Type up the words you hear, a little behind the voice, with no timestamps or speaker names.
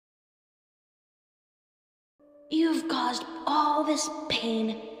You've caused all this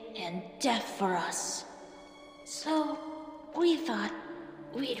pain and death for us. So, we thought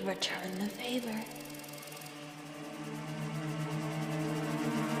we'd return the favor.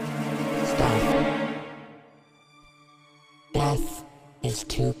 Stop. Death is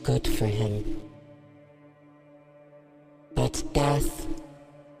too good for him. But death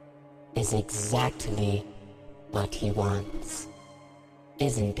is exactly what he wants.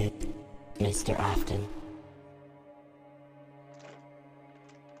 Isn't it, Mr. Afton?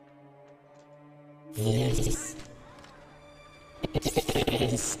 This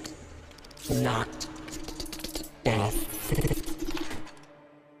is not death,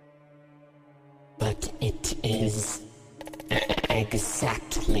 but it is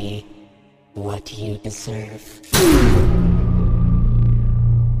exactly what you deserve.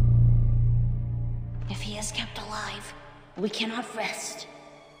 If he is kept alive, we cannot rest.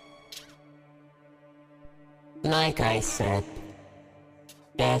 Like I said,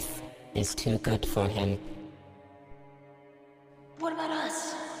 death is too good for him. What about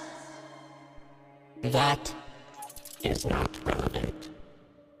us? That is not relevant.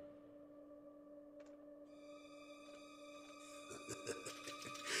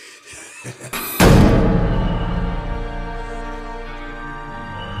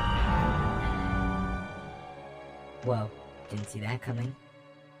 Whoa, didn't see that coming.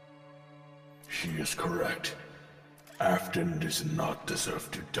 She is correct. Afton does not deserve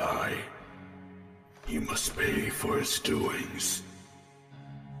to die. He must pay for his doings.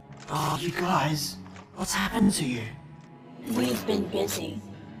 Oh, you guys, what's happened to you? We've been busy.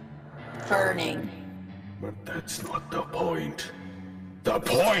 Burning. But that's not the point. The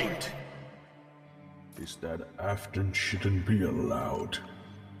point is that Afton shouldn't be allowed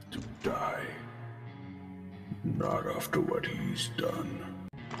to die. Not after what he's done.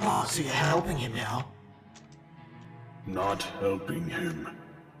 Oh, so you're helping him now? Not helping him.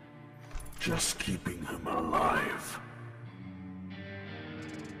 Just keeping him alive.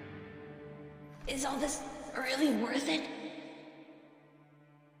 Is all this really worth it?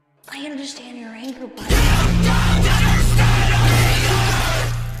 I understand your anger, but...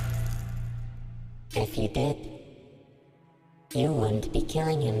 If you did, you wouldn't be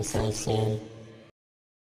killing him so soon.